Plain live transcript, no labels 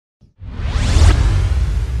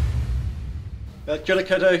Kia ora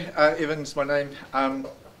koutou, Ivan's my name.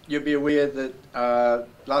 You'll be aware that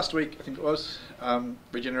last week, I think it was,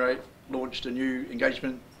 Regeneration launched a new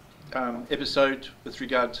engagement episode with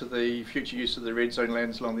regard to the future use of the red zone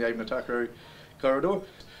lands along the Avon Otakaro Corridor.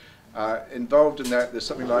 Involved in that, there's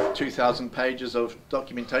something like 2,000 pages of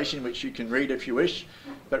documentation which you can read if you wish,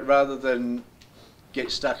 but rather than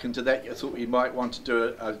get stuck into that, I thought we might want to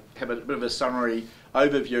do have a bit of a summary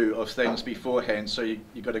overview of things beforehand, so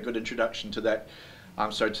you got a good introduction to that.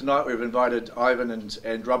 So tonight we've invited Ivan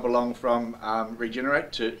and Rob along from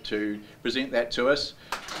Regenerate to present that to us.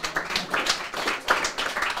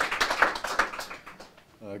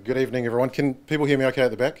 Good evening, everyone. Can people hear me okay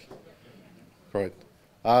at the back? Great.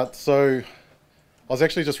 So I was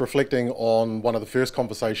actually just reflecting on one of the first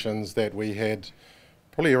conversations that we had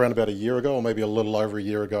probably around about a year ago, or maybe a little over a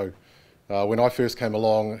year ago, when I first came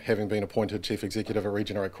along, having been appointed Chief Executive at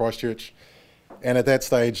Regeneration Christchurch. And at that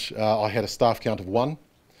stage, I had a staff count of 1,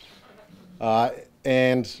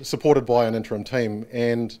 and supported by an interim team.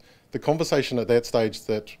 And the conversation at that stage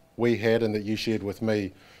that we had and that you shared with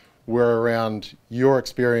me were around your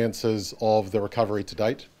experiences of the recovery to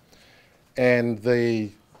date and the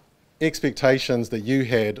expectations that you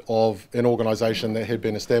had of an organisation that had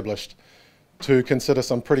been established to consider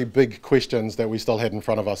some pretty big questions that we still had in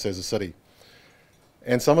front of us as a city.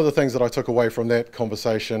 And some of the things that I took away from that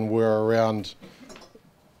conversation were around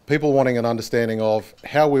people wanting an understanding of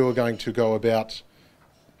how we were going to go about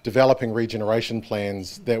developing regeneration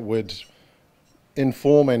plans that would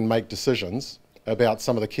inform and make decisions about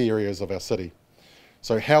some of the key areas of our city.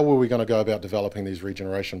 So how were we going to go about developing these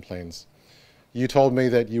regeneration plans? You told me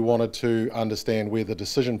that you wanted to understand where the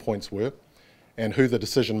decision points were and who the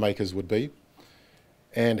decision makers would be,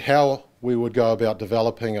 and how we would go about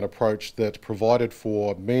developing an approach that provided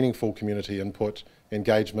for meaningful community input,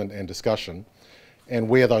 engagement and discussion, and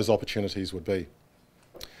where those opportunities would be.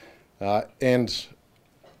 And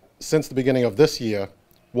since the beginning of this year,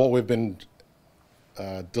 what we've been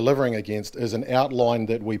delivering against is an outline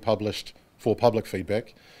that we published for public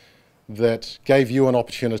feedback that gave you an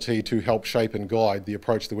opportunity to help shape and guide the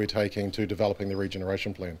approach that we're taking to developing the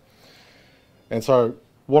regeneration plan. And so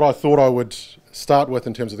what I thought I would start with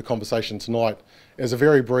in terms of the conversation tonight is a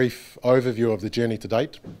very brief overview of the journey to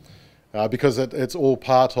date, because it's all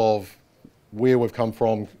part of where we've come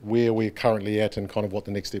from, where we're currently at, and kind of what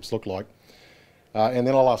the next steps look like. And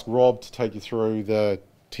then I'll ask Rob to take you through the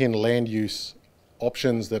 10 land use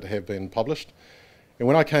options that have been published. And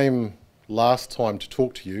when I came last time to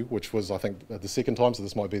talk to you, which was I think the second time, so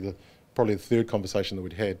this might be probably the third conversation that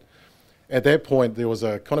we'd had, at that point there was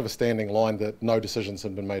a kind of a standing line that no decisions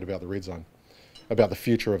had been made about the red zone, about the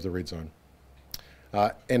future of the red zone.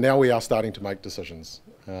 And now we are starting to make decisions.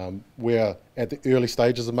 We're at the early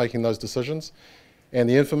stages of making those decisions, and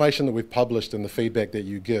the information that we've published and the feedback that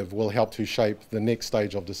you give will help to shape the next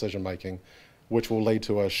stage of decision making, which will lead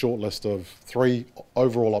to a short list of 3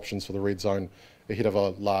 overall options for the red zone ahead of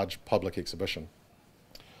a large public exhibition.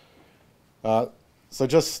 So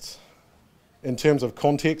just in terms of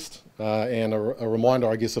context and a reminder,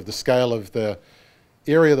 I guess, of the scale of the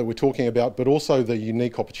area that we're talking about, but also the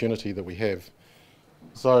unique opportunity that we have.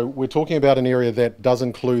 So we're talking about an area that does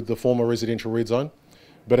include the former residential red zone,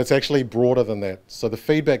 but it's actually broader than that. So the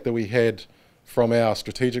feedback that we had from our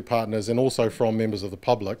strategic partners and also from members of the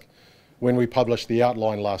public when we published the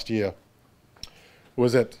outline last year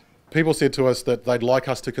was that people said to us that they'd like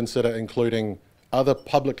us to consider including other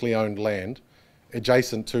publicly owned land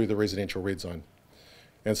adjacent to the residential red zone.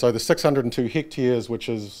 And so the 602 hectares, which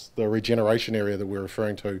is the regeneration area that we're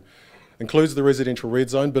referring to, includes the residential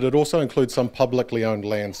red zone, but it also includes some publicly owned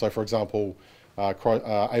land. So for example,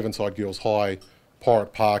 Avonside Girls High,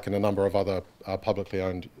 Porritt Park, and a number of other publicly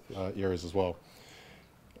owned areas as well.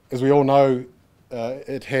 As we all know,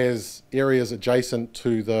 it has areas adjacent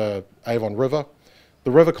to the Avon River.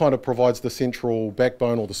 The river kind of provides the central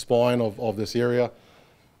backbone or the spine of this area.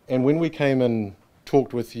 And when we came and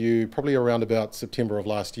talked with you, probably around about September of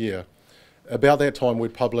last year, about that time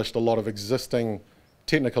we'd published a lot of existing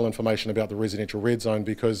technical information about the residential red zone,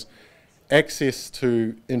 because access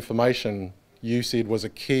to information, you said, was a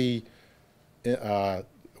key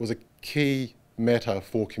matter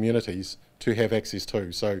for communities to have access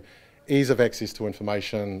to. So ease of access to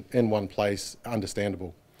information in one place,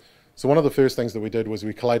 understandable. So one of the first things that we did was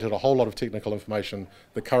we collated a whole lot of technical information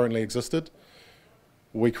that currently existed.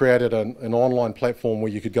 We created an online platform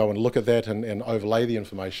where you could go and look at that and overlay the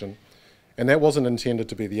information. And that wasn't intended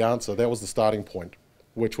to be the answer, that was the starting point,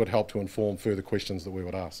 which would help to inform further questions that we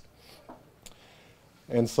would ask.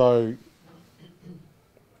 And so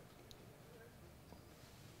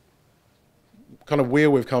kind of where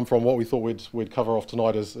we've come from, what we thought we'd cover off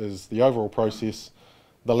tonight is the overall process,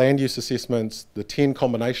 the land use assessments, the 10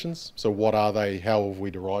 combinations, so what are they, how have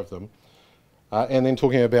we derived them, and then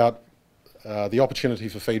talking about the opportunity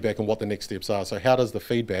for feedback and what the next steps are. So how does the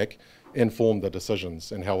feedback inform the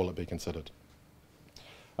decisions and how will it be considered?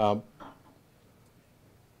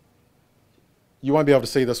 You won't be able to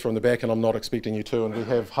see this from the back, and I'm not expecting you to, and we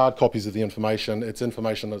have hard copies of the information. It's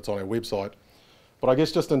information that's on our website. But I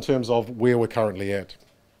guess just in terms of where we're currently at.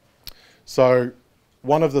 So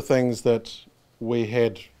one of the things that we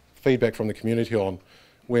had feedback from the community on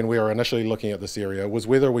when we were initially looking at this area was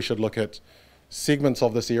whether we should look at segments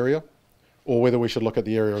of this area or whether we should look at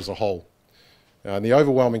the area as a whole. And the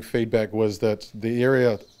overwhelming feedback was that the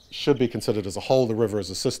area should be considered as a whole, the river as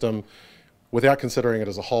a system. Without considering it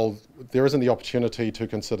as a whole, there isn't the opportunity to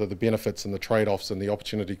consider the benefits and the trade-offs and the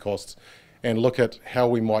opportunity costs and look at how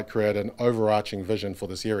we might create an overarching vision for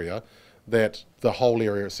this area that the whole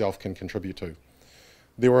area itself can contribute to.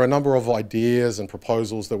 There were a number of ideas and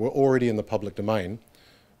proposals that were already in the public domain,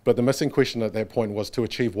 but the missing question at that point was to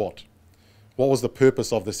achieve what? What was the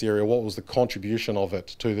purpose of this area? What was the contribution of it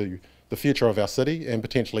to the future of our city and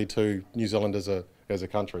potentially to New Zealand as a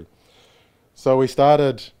country? So we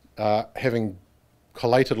started having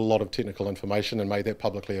collated a lot of technical information and made that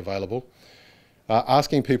publicly available,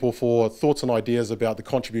 asking people for thoughts and ideas about the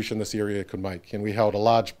contribution this area could make. And we held a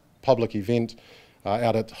large public event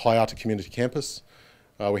out at Hayata Community Campus.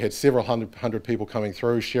 We had several hundred people coming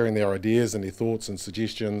through, sharing their ideas and their thoughts and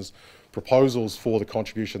suggestions, proposals for the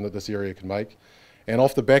contribution that this area could make. And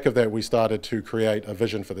off the back of that, we started to create a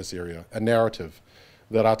vision for this area, a narrative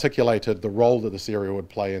that articulated the role that this area would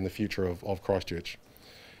play in the future of Christchurch.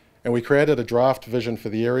 And we created a draft vision for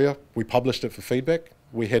the area. We published it for feedback.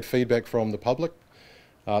 We had feedback from the public,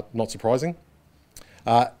 not surprising.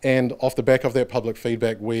 And off the back of that public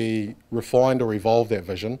feedback, we refined or evolved that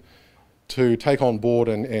vision to take on board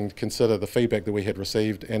and consider the feedback that we had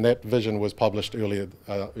received. And that vision was published earlier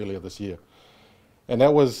this year. And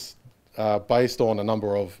that was based on a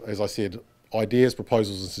number of, as I said, ideas,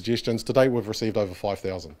 proposals and suggestions. To date, we've received over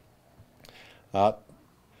 5,000.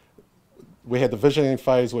 We had the visioning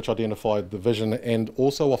phase, which identified the vision, and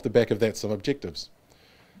also off the back of that, some objectives.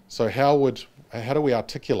 So how do we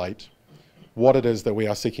articulate what it is that we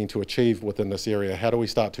are seeking to achieve within this area? How do we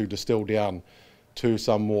start to distill down to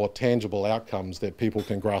some more tangible outcomes that people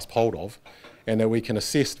can grasp hold of and that we can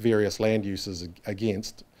assess various land uses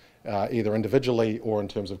against, either individually or in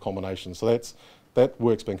terms of combination? So that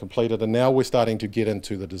work's been completed, and now we're starting to get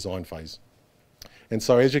into the design phase. And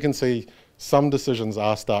so as you can see, some decisions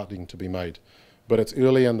are starting to be made, but it's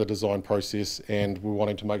early in the design process, and we're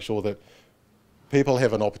wanting to make sure that people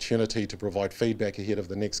have an opportunity to provide feedback ahead of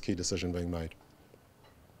the next key decision being made.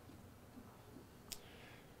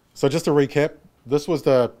 So just to recap, this was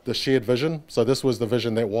the shared vision. So this was the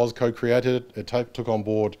vision that was co-created. It took on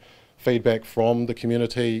board feedback from the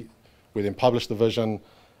community. We then published the vision,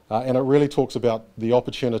 and it really talks about the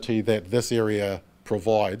opportunity that this area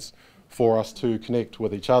provides for us to connect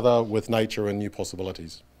with each other, with nature and new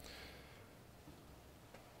possibilities.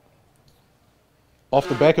 Off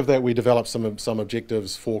the back of that, we developed some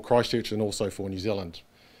objectives for Christchurch and also for New Zealand.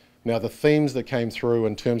 Now, the themes that came through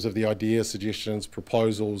in terms of the ideas, suggestions,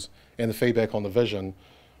 proposals, and the feedback on the vision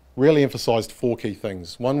really emphasised 4 key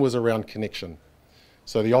things. One was around connection.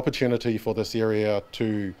 So the opportunity for this area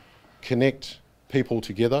to connect people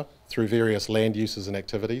together through various land uses and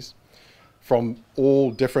activities from all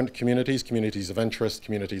different communities, communities of interest,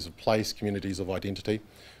 communities of place, communities of identity,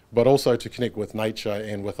 but also to connect with nature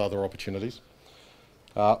and with other opportunities.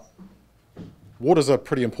 Water's a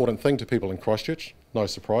pretty important thing to people in Christchurch, no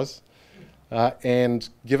surprise. And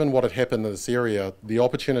given what had happened in this area, the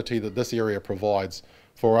opportunity that this area provides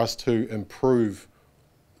for us to improve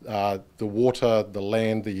the water, the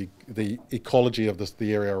land, the ecology of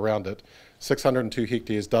the area around it, 602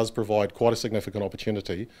 hectares does provide quite a significant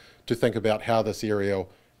opportunity to think about how this area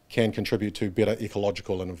can contribute to better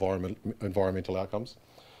ecological and environmental outcomes.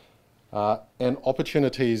 And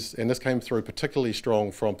opportunities, and this came through particularly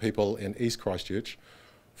strong from people in East Christchurch,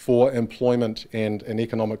 for employment and an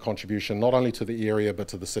economic contribution, not only to the area but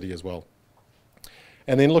to the city as well.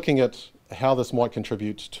 And then looking at how this might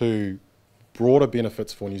contribute to broader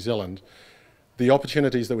benefits for New Zealand, the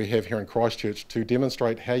opportunities that we have here in Christchurch to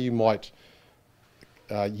demonstrate how you might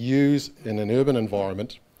use in an urban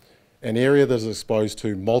environment an area that is exposed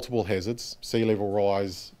to multiple hazards, sea level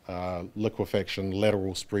rise, liquefaction,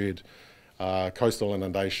 lateral spread, coastal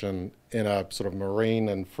inundation, in a sort of marine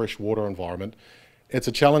and freshwater environment. It's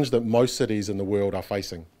a challenge that most cities in the world are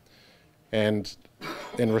facing. And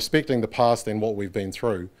in respecting the past and what we've been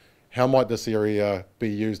through, how might this area be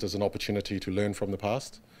used as an opportunity to learn from the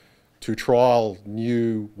past, to trial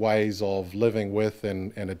new ways of living with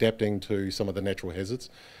and adapting to some of the natural hazards,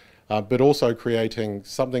 but also creating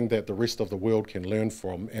something that the rest of the world can learn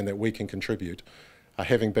from and that we can contribute,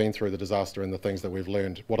 having been through the disaster and the things that we've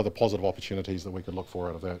learned. What are the positive opportunities that we could look for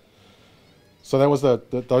out of that? So that was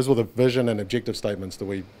those were the vision and objective statements that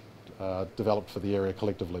we developed for the area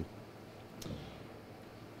collectively.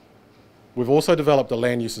 We've also developed a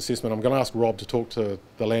land use assessment. I'm going to ask Rob to talk to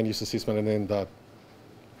the land use assessment and then the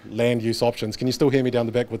land use options. Can you still hear me down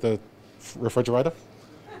the back with the refrigerator?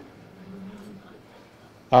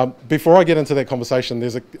 Before I get into that conversation,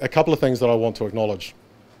 there's a couple of things that I want to acknowledge.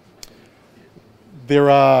 There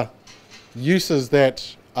are uses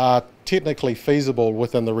that are technically feasible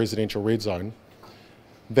within the residential red zone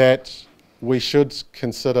that we should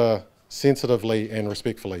consider sensitively and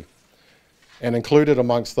respectfully. And included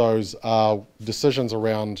amongst those are decisions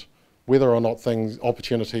around whether or not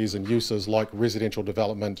opportunities and uses like residential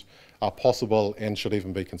development are possible and should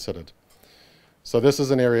even be considered. So this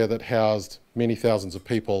is an area that housed many thousands of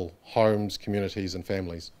people, homes, communities and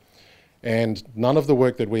families. And none of the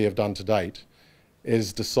work that we have done to date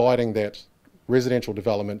is deciding that residential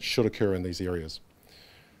development should occur in these areas.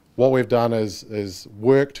 What we've done is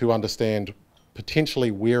work to understand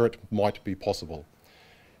potentially where it might be possible.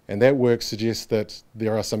 And that work suggests that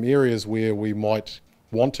there are some areas where we might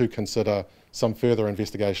want to consider some further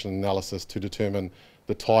investigation and analysis to determine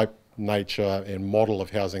the type, nature and model of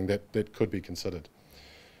housing that could be considered.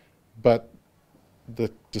 But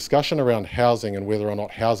the discussion around housing and whether or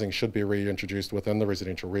not housing should be reintroduced within the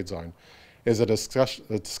residential red zone is a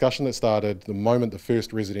discussion that started the moment the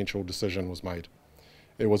first residential decision was made.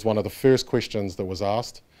 It was one of the first questions that was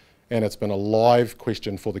asked, and it's been a live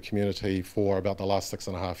question for the community for about the last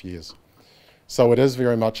 6.5 years. So it is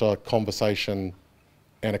very much a conversation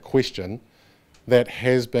and a question that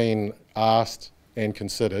has been asked and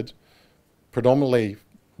considered predominantly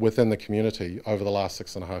within the community over the last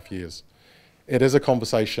 6.5 years. It is a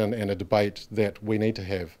conversation and a debate that we need to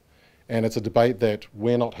have, and it's a debate that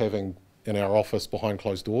we're not having in our office behind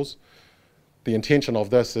closed doors. The intention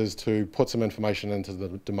of this is to put some information into the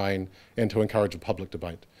domain and to encourage a public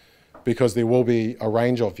debate, because there will be a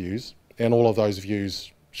range of views and all of those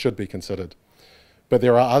views should be considered. But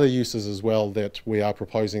there are other uses as well that we are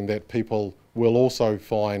proposing that people will also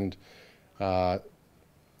find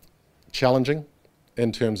challenging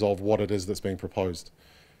in terms of what it is that's being proposed.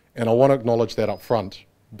 And I want to acknowledge that up front,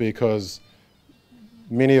 because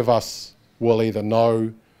many of us will either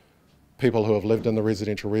know people who have lived in the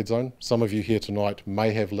residential red zone. Some of you here tonight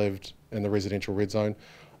may have lived in the residential red zone.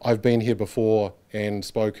 I've been here before and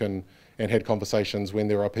spoken and had conversations when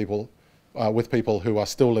there are people with people who are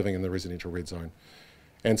still living in the residential red zone.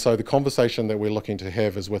 And so the conversation that we're looking to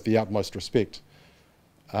have is with the utmost respect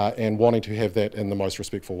and wanting to have that in the most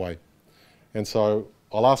respectful way. And so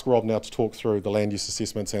I'll ask Rob now to talk through the land use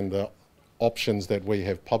assessments and the options that we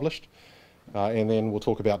have published, and then we'll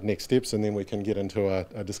talk about next steps, and then we can get into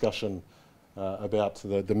a discussion about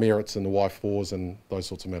the merits and the why fors and those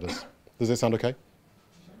sorts of matters. Does that sound okay?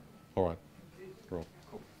 All right. Rob.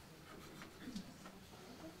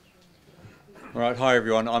 All right, hi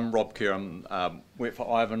everyone, I'm Rob Kerr. I'm work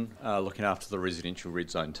for Ivan, looking after the residential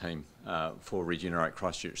red zone team for Regenerate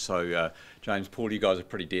Christchurch. So James, Paul, you guys are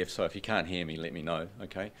pretty deaf, so if you can't hear me, let me know,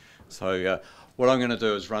 okay? So what I'm going to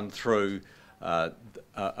do is run through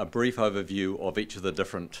a brief overview of each of the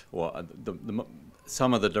different, or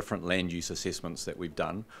some of the different land use assessments that we've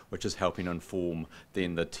done, which is helping inform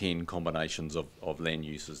then the 10 combinations of land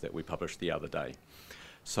uses that we published the other day.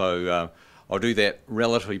 So I'll do that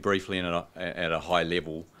relatively briefly and at a high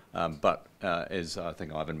level, but as I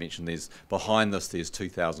think Ivan mentioned, behind this there's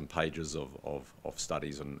 2,000 pages of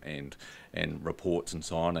studies and reports and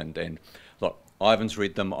so on. And look, Ivan's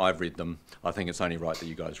read them, I've read them. I think it's only right that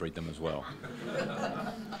you guys read them as well.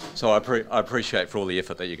 So I appreciate for all the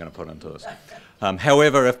effort that you're going to put into this.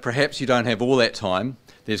 However, if perhaps you don't have all that time,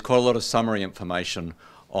 there's quite a lot of summary information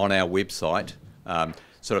on our website.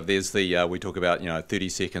 Sort of there's the, we talk about, 30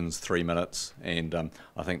 seconds, 3 minutes, and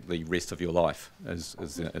I think the rest of your life is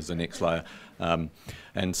the next layer.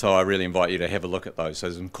 And so I really invite you to have a look at those. So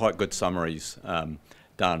there's some quite good summaries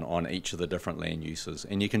done on each of the different land uses,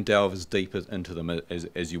 and you can delve as deep into them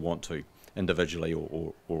as you want to, individually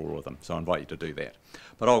or all of them. So I invite you to do that.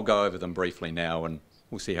 But I'll go over them briefly now, and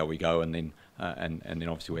we'll see how we go, and then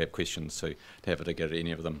obviously we have questions to have a dig at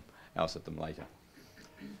any of them else at them later.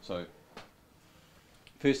 So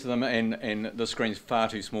first of them, and the screen's far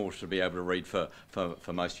too small to be able to read for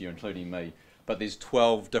most of you, including me, but there's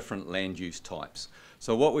 12 different land use types.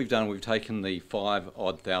 So what we've done, we've taken the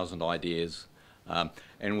 5,000 ideas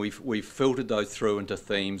and we've filtered those through into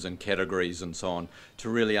themes and categories and so on to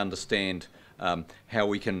really understand how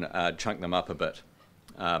we can chunk them up a bit.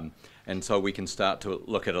 And so we can start to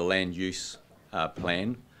look at a land use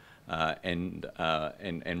plan and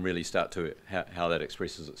really start to how that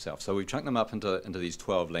expresses itself. So we've chunked them up into these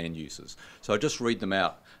 12 land uses. So I'll just read them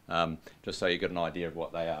out just so you get an idea of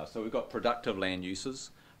what they are. So we've got productive land uses,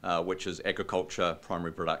 which is agriculture,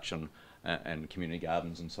 primary production, and community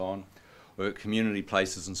gardens and so on. We've got community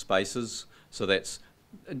places and spaces, so that's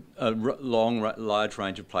a large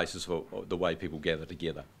range of places for the way people gather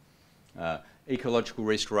together. Ecological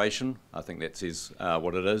restoration, I think that says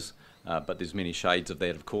what it is, but there's many shades of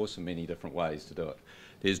that, of course, and many different ways to do it.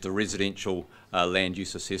 There's the residential land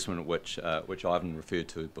use assessment, which Ivan referred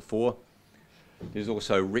to before. There's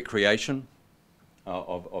also recreation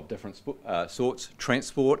of different sorts.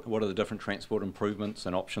 Transport, what are the different transport improvements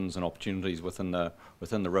and options and opportunities within the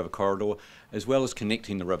river corridor, as well as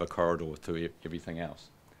connecting the river corridor to everything else.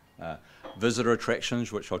 Visitor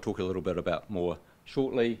attractions, which I'll talk a little bit about more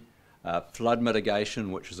shortly. Flood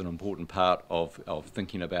mitigation, which is an important part of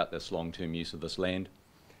thinking about this long-term use of this land.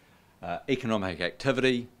 Economic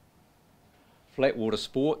activity, flat water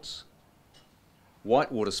sports,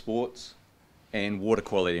 whitewater sports, and water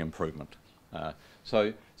quality improvement.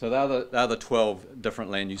 So they're the 12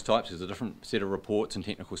 different land use types. There's a different set of reports and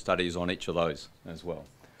technical studies on each of those as well.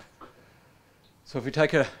 So if we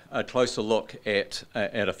take a closer look at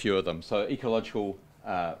a few of them. So ecological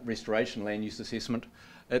restoration land use assessment,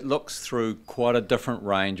 it looks through quite a different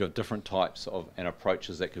range of different types of and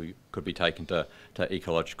approaches that could be taken to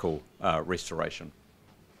ecological restoration.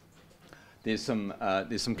 There's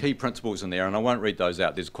some key principles in there, and I won't read those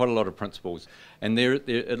out. There's quite a lot of principles, and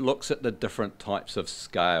it looks at the different types of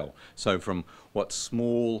scale. So from what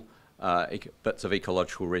small bits of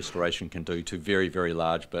ecological restoration can do to very, very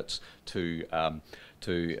large bits, to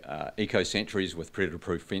eco-sanctuaries with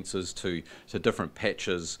predator-proof fences, to different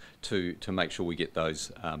patches to make sure we get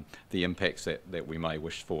those the impacts that we may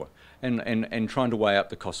wish for, and trying to weigh up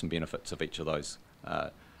the costs and benefits of each of those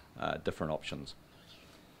different options.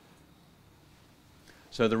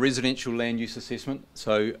 So the residential land use assessment.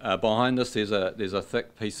 So behind this, there's a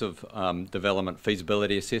thick piece of development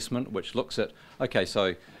feasibility assessment, which looks at, okay,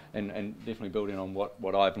 so and definitely building on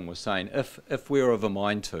what Ivan was saying, if we were of a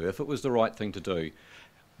mind to, if it was the right thing to do,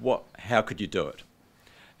 how could you do it?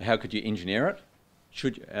 How could you engineer it?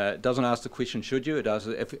 It doesn't ask the question, should you? It does,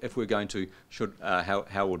 if we're going to,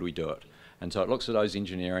 how would we do it? And so it looks at those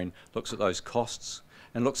engineering, looks at those costs,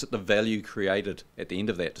 and looks at the value created at the end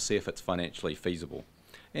of that to see if it's financially feasible.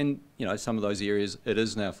 And some of those areas it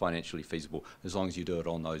is now financially feasible as long as you do it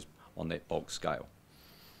on that bulk scale.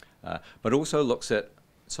 But also looks at,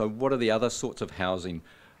 so what are the other sorts of housing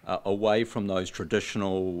away from those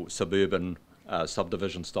traditional suburban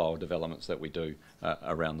subdivision style developments that we do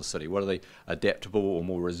around the city? What are the adaptable or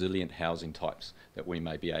more resilient housing types that we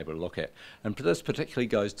may be able to look at? And this particularly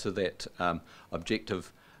goes to that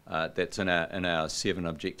objective that's in our 7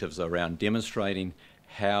 objectives around demonstrating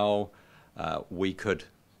how we could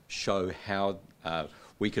show how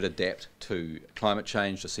we could adapt to climate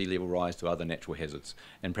change, to sea level rise, to other natural hazards.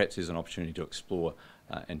 And perhaps there's an opportunity to explore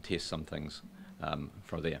and test some things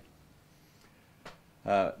from there.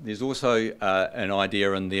 There's also an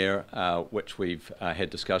idea in there which we've had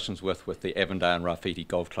discussions with the Avondale and Rafiti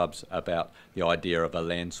golf clubs about the idea of a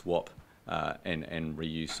land swap and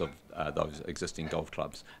reuse of those existing golf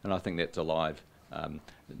clubs. And I think that's a live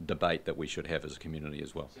debate that we should have as a community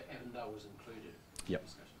as well. So Avondale was included in Yep. the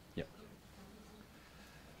discussion? Yep.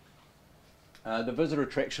 The visitor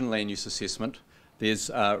attraction land use assessment,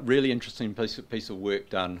 there's a really interesting piece of work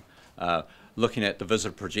done looking at the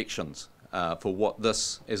visitor projections for what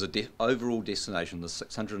this, as a overall destination, the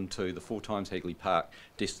 602, the 4 times Hagley Park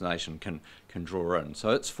destination can draw in.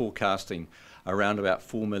 So it's forecasting around about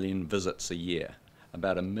 4 million visits a year,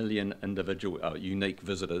 about 1 million individual unique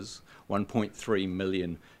visitors, 1.3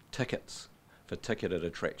 million tickets for ticketed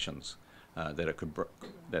attractions that it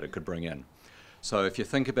could bring in. So if you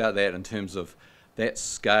think about that in terms of that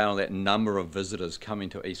scale, that number of visitors coming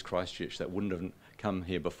to East Christchurch that wouldn't have come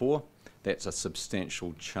here before, that's a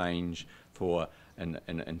substantial change for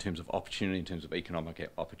in terms of opportunity, in terms of economic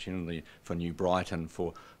opportunity for New Brighton,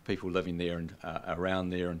 for people living there and around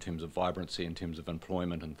there, in terms of vibrancy, in terms of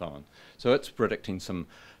employment and so on. So it's predicting some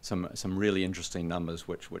really interesting numbers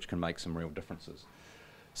which can make some real differences.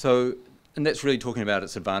 So, and that's really talking about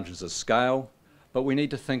its advantages of scale, but we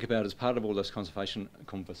need to think about, as part of all this conversation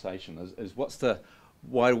is what's the,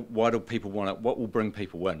 why do people want it, what will bring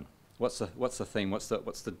people in? What's the theme? What's the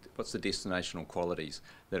destinational qualities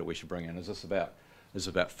that we should bring in? Is it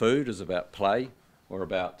about food? Is it about play? Or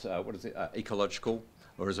about ecological?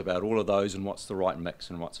 Or is it about all of those? And what's the right mix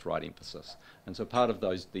and what's the right emphasis? And so part of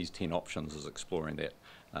these 10 options is exploring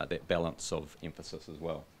that balance of emphasis as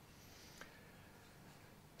well.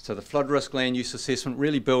 So the flood risk land use assessment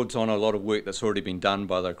really builds on a lot of work that's already been done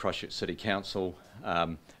by the Christchurch City Council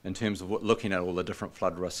in terms of looking at all the different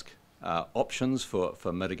flood risk options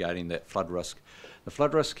for mitigating that flood risk. The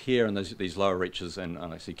flood risk here in these lower reaches, and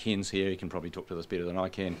I see Ken's here, he can probably talk to this better than I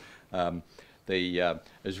can,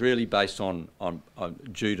 is really based on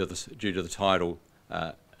due to the tidal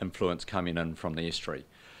influence coming in from the estuary.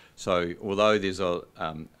 So although there's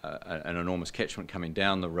an enormous catchment coming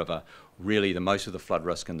down the river, really most of the flood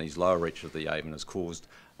risk in these lower reaches of the Avon is caused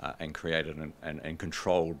and created and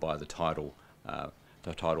controlled by the tidal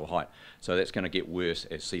height. So that's going to get worse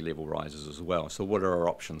as sea level rises as well. So what are our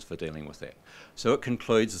options for dealing with that? So it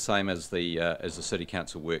concludes the same as the City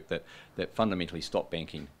Council work that fundamentally stop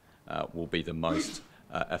banking will be the most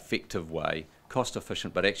effective way, cost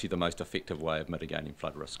efficient, but actually the most effective way of mitigating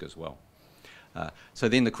flood risk as well. So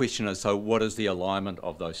then the question is, so what is the alignment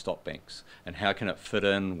of those stop banks, and how can it fit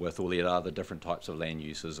in with all the other different types of land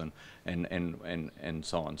uses and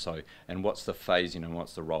so on? So, and what's the phasing and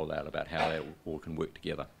what's the rollout about how that all can work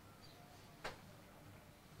together?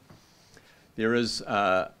 There is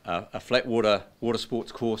a flat water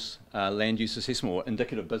sports course land use assessment, or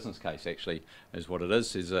indicative business case actually is what it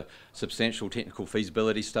is. There's a substantial technical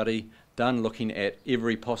feasibility study done looking at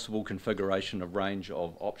every possible configuration of range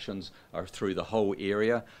of options through the whole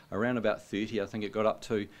area, around about 30 I think it got up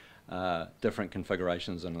to, different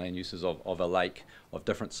configurations and land uses of a lake, of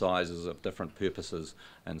different sizes, of different purposes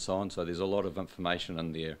and so on. So there's a lot of information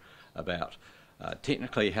in there about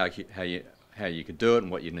technically how you could do it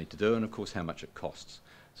and what you need to do, and of course how much it costs.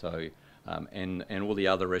 So and all the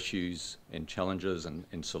other issues and challenges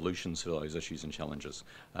and solutions to those issues and challenges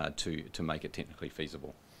to make it technically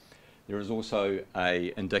feasible. There is also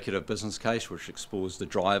a indicative business case which explores the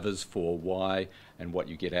drivers for why and what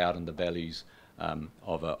you get out and the values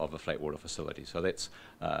of a flat water facility. So that's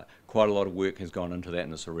quite a lot of work has gone into that,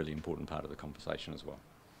 and it's a really important part of the conversation as well.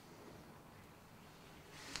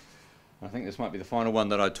 I think this might be the final one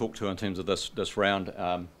that I talked to in terms of this round,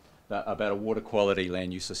 about a water quality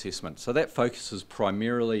land use assessment. So that focuses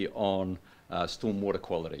primarily on stormwater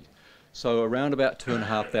quality. So around about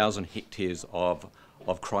 2,500 hectares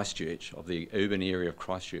of Christchurch, of the urban area of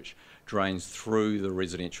Christchurch, drains through the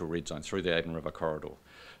residential red zone, through the Avon River Corridor.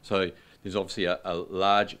 So there's obviously a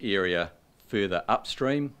large area further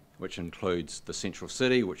upstream, which includes the central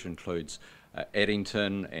city, which includes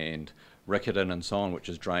Addington and Riccarton and so on, which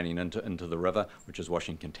is draining into the river, which is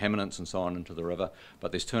washing contaminants and so on into the river.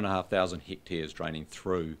 But there's 2,500 hectares draining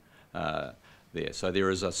through there. So there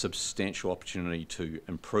is a substantial opportunity to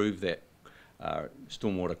improve that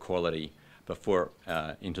stormwater quality before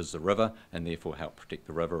it enters the river, and therefore help protect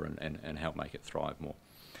the river and help make it thrive more.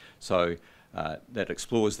 So that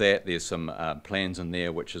explores that. There's some plans in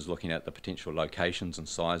there which is looking at the potential locations and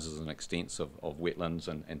sizes and extents of wetlands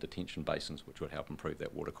and detention basins, which would help improve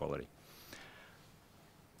that water quality.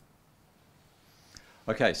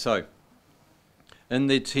 Okay, so in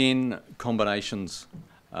the 10 combinations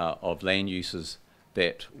of land uses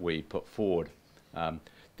that we put forward,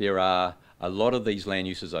 there are a lot of these land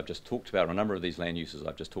uses I've just talked about, a number of these land uses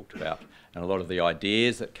I've just talked about, and a lot of the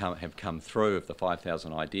ideas that have come through of the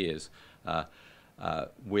 5,000 ideas,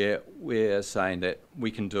 we're saying that we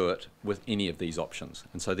can do it with any of these options.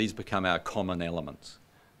 And so these become our common elements.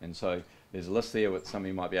 And so there's a list there which some of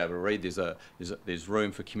you might be able to read. There's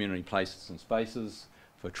room for community places and spaces,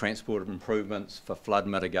 for transport improvements, for flood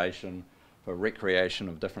mitigation, for recreation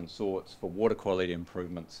of different sorts, for water quality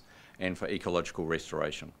improvements, and for ecological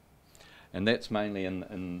restoration. And that's mainly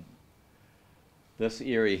in this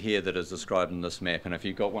area here that is described in this map. And if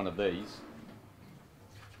you've got one of these,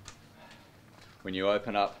 when you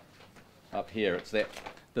open up here, it's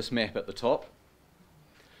this map at the top.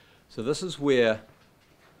 So this is where,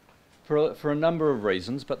 for a number of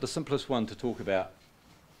reasons, but the simplest one to talk about,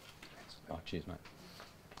 oh cheers mate.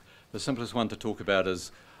 The simplest one to talk about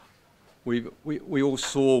is we all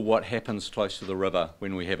saw what happens close to the river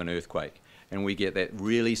when we have an earthquake, and we get that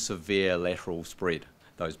really severe lateral spread,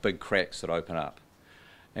 those big cracks that open up.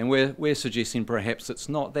 And we're suggesting perhaps it's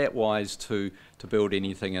not that wise to build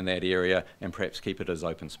anything in that area and perhaps keep it as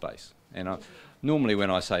open space. And normally when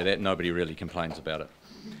I say that, nobody really complains about it.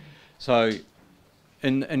 So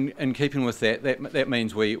in keeping with that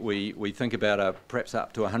means we think about perhaps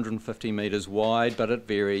up to 150 metres wide, but it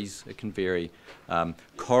varies, it can vary,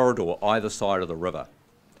 corridor either side of the river.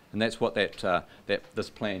 And that's what this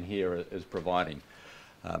plan here is providing.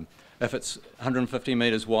 If it's 150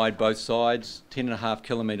 metres wide both sides, 10.5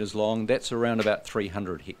 kilometres long, that's around about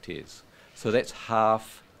 300 hectares. So that's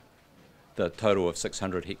half the total of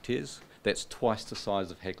 600 hectares. That's twice the size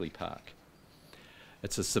of Hagley Park.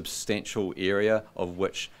 It's a substantial area of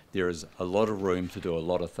which there is a lot of room to do a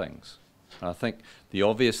lot of things. And I think the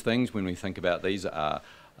obvious things when we think about these are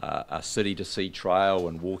a city-to-sea trail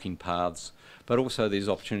and walking paths, but also there's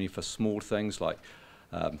opportunity for small things like,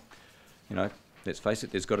 you know, let's face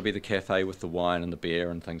it, there's got to be the cafe with the wine and the beer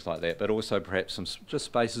and things like that, but also perhaps some just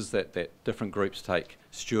spaces that different groups take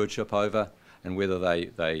stewardship over, and whether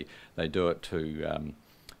they do it to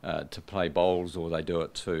play bowls or they do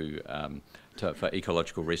it for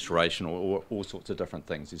ecological restoration or all sorts of different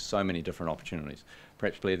things. There's so many different opportunities.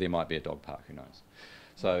 Perhaps there might be a dog park, who knows.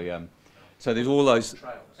 So there's all those.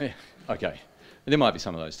 Yeah, okay. There might be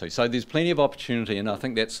some of those too. So there's plenty of opportunity, and I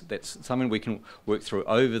think that's something we can work through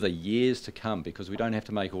over the years to come, because we don't have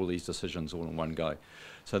to make all these decisions all in one go.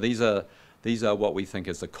 So these are what we think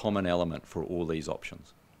is the common element for all these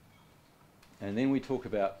options. And then we talk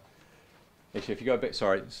about, actually, if you go back,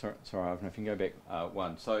 sorry, Ivan, if you can go back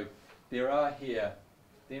one. So there are here,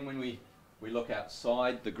 then when we look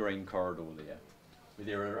outside the green corridor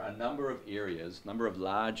there are a number of areas, number of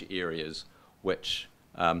large areas, which,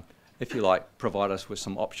 if you like, provide us with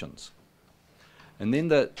some options. And then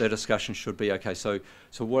the discussion should be, okay, so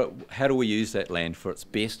how do we use that land for its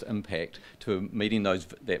best impact to meeting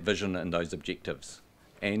that vision and those objectives,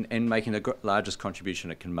 and making the largest contribution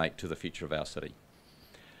it can make to the future of our city?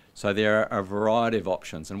 So there are a variety of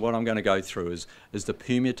options, and what I'm going to go through is the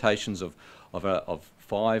permutations of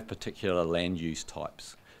 5 particular land use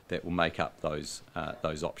types that will make up those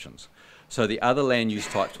options. So the other land use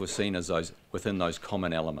types were seen as those within those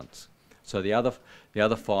common elements. So the other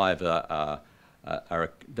 5 are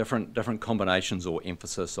different combinations or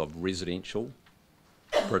emphasis of residential,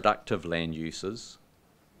 productive land uses,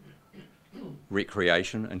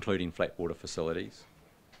 recreation, including flat water facilities.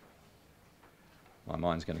 My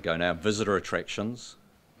mind's going to go now. Visitor attractions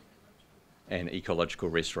and ecological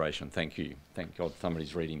restoration. Thank you. Thank God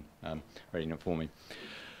somebody's reading it for me.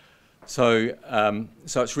 So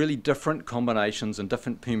it's really different combinations and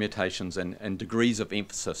different permutations and degrees of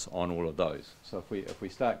emphasis on all of those. So if we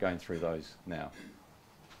start going through those now.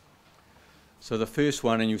 So the first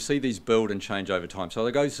one, and you'll see these build and change over time. So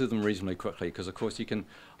I'll go through them reasonably quickly, because of course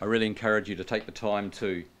I really encourage you to take the time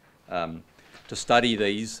to study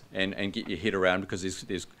these and get your head around, because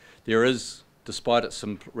there is, despite its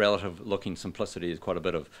relative looking simplicity, there's quite a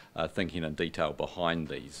bit of thinking and detail behind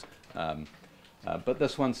these. But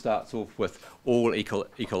this one starts off with all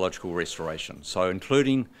ecological restoration, so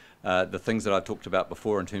including the things that I talked about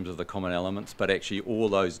before in terms of the common elements, but actually all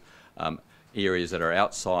those areas that are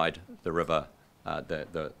outside the river,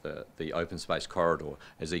 the open space corridor,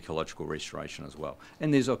 as ecological restoration as well.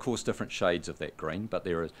 And there's of course different shades of that green, but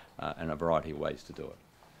there is and a variety of ways to do it.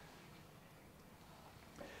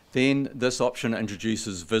 Then this option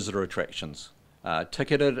introduces visitor attractions.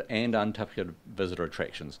 Ticketed and unticketed visitor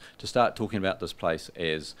attractions, to start talking about this place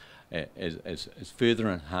as further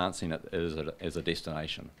enhancing it as a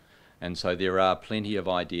destination. And so there are plenty of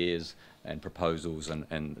ideas and proposals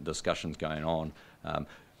and discussions going on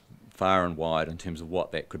far and wide in terms of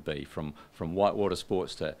what that could be, from whitewater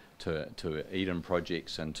sports to Eden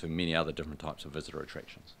projects and to many other different types of visitor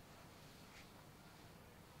attractions.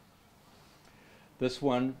 This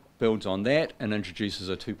one builds on that and introduces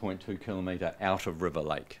a 2.2 kilometre out of river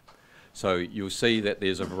lake. So you'll see that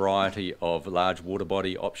there's a variety of large water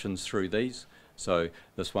body options through these. So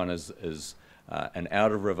this one is an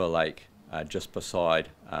out of river lake just beside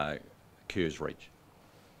Kerr's Reach.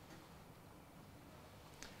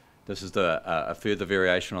 This is a further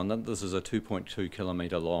variation on that. This is a 2.2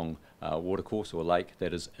 kilometre long watercourse or lake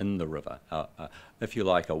that is in the river, if you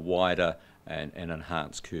like, a wider and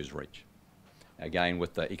enhanced Kerr's Reach. Again,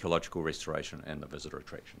 with the ecological restoration and the visitor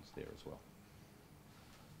attractions there as well.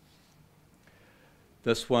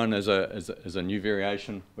 This one is a new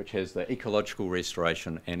variation which has the ecological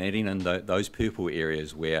restoration and adding in those purple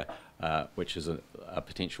areas where, which is a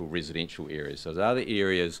potential residential area. So there are the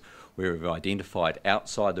areas where we've identified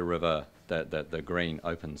outside the river, the green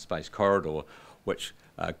open space corridor, which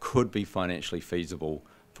could be financially feasible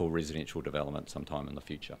for residential development sometime in the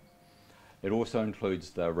future. It also includes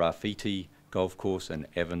the Rafiti Golf Course and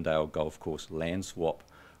Avondale Golf Course land swap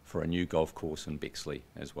for a new golf course in Bexley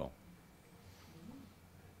as well.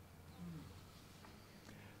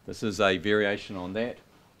 This is a variation on that,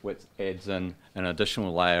 which adds in an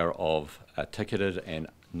additional layer of ticketed and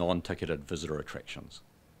non-ticketed visitor attractions.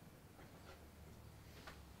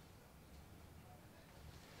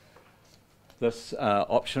 This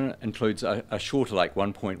option includes a shorter lake,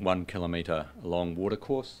 1.1 kilometre long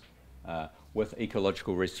watercourse, with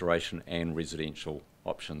ecological restoration and residential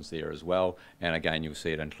options there as well. And again, you'll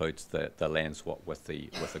see it includes the land swap with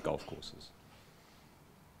the golf courses.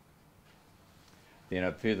 Then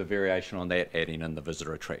a further variation on that, adding in the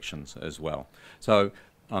visitor attractions as well. So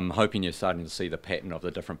I'm hoping you're starting to see the pattern of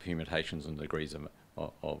the different permutations and degrees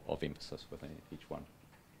of emphasis within each one.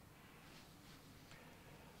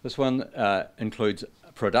 This one includes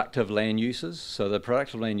productive land uses. So the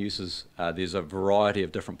productive land uses, there's a variety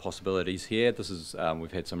of different possibilities here. This is,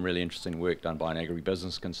 we've had some really interesting work done by an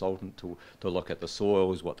agribusiness consultant to look at the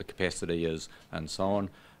soils, what the capacity is, and so on.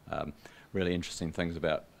 Really interesting things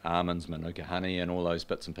about almonds, manuka honey, and all those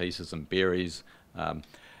bits and pieces, and berries,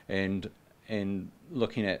 and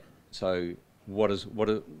looking at what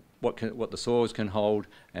the soils can hold,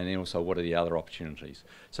 and then also what are the other opportunities.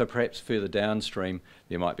 So perhaps further downstream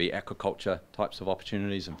there might be aquaculture types of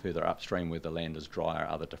opportunities, and further upstream where the land is drier,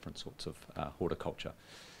 other different sorts of horticulture.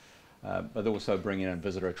 But also bringing in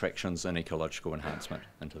visitor attractions and ecological enhancement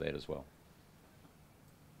into that as well.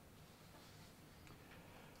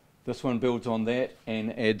 This one builds on that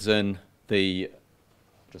and adds in the,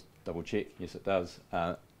 just double check, yes it does,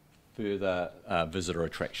 further visitor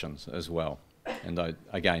attractions as well. And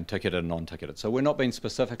again, ticketed and non-ticketed. So we're not being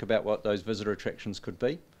specific about what those visitor attractions could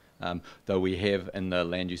be, though we have in the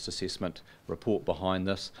land use assessment report behind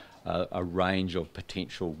this a range of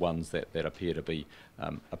potential ones that appear to be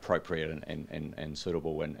appropriate and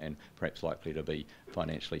suitable and perhaps likely to be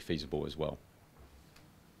financially feasible as well.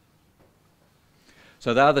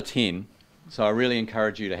 So there are the 10. So I really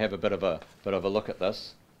encourage you to have a bit of a look at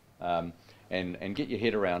this and get your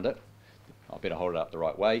head around it. I better hold it up the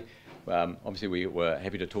right way. Obviously we were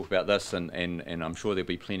happy to talk about this, and I'm sure there'll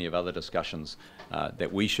be plenty of other discussions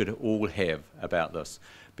that we should all have about this.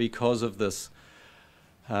 Because of this,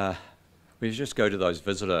 we just go to those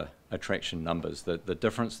visitor attraction numbers, the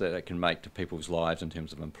difference that it can make to people's lives in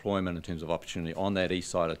terms of employment, in terms of opportunity on that east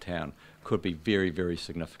side of town could be very, very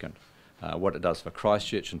significant. What it does for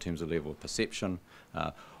Christchurch in terms of level of perception,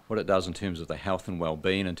 what it does in terms of the health and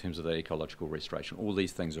well-being, in terms of the ecological restoration. All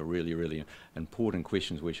these things are really, really important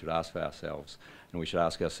questions we should ask for ourselves, and we should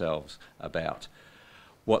ask ourselves about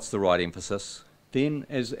what's the right emphasis. Then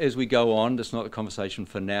as we go on, it's not a conversation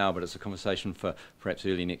for now, but it's a conversation for perhaps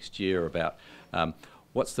early next year about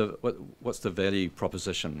what's the value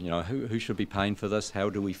proposition? You know, who should be paying for this? How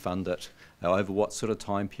do we fund it? Over what sort of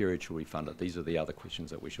time period should we fund it? These are the other questions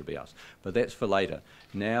that we should be asked. But that's for later.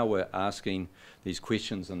 Now we're asking these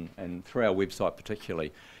questions, and through our website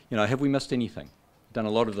particularly, you know, have we missed anything? Done a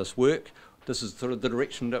lot of this work. This is sort of the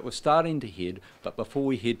direction that we're starting to head, but before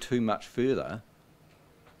we head too much further,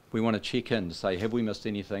 we want to check in to say, have we missed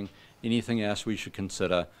anything? Anything else we should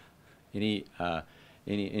consider? Any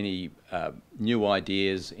new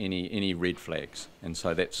ideas, any red flags? And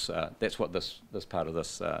so that's what this part of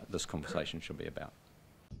this conversation should be about.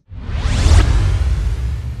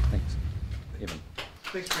 Thanks. Evan.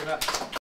 Thanks very much.